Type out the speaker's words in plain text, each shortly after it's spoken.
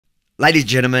Ladies and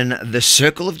gentlemen, the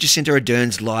circle of Jacinda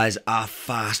Ardern's lies are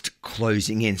fast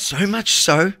closing in. So much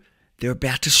so, they're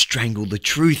about to strangle the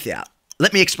truth out.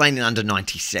 Let me explain in under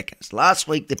 90 seconds. Last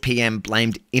week, the PM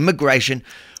blamed immigration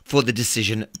for the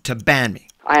decision to ban me.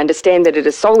 I understand that it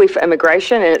is solely for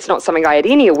immigration and it's not something I had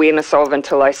any awareness of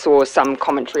until I saw some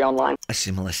commentary online. A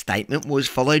similar statement was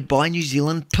followed by New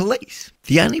Zealand police.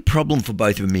 The only problem for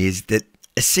both of them is that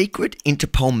a secret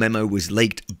Interpol memo was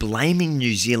leaked blaming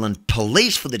New Zealand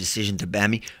police for the decision to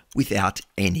ban me without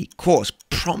any cause,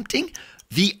 prompting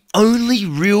the only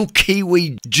real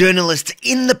Kiwi journalist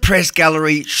in the press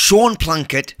gallery, Sean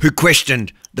Plunkett, who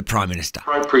questioned the Prime Minister.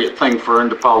 Appropriate thing for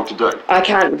Interpol to do. I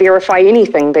can't verify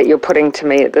anything that you're putting to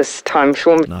me at this time,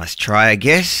 Sean. Nice try, I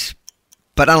guess.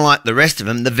 But unlike the rest of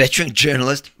them, the veteran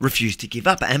journalist refused to give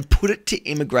up and put it to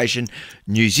Immigration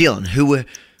New Zealand, who were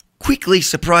quickly,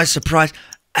 surprise,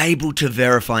 able to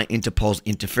verify Interpol's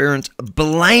interference,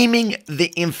 blaming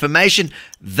the information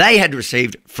they had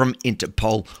received from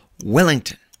Interpol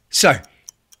Wellington. So,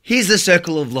 here's the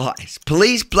circle of lies.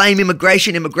 Police blame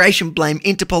immigration, immigration blame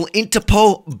Interpol,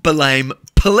 Interpol blame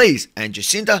police. And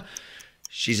Jacinda,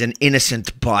 she's an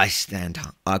innocent bystander.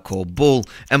 I call bull,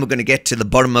 and we're going to get to the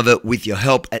bottom of it with your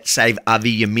help at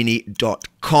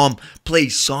saveaviyemini.com.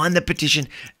 Please sign the petition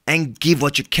and give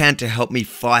what you can to help me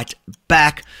fight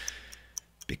back,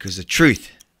 because the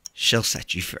truth shall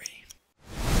set you free.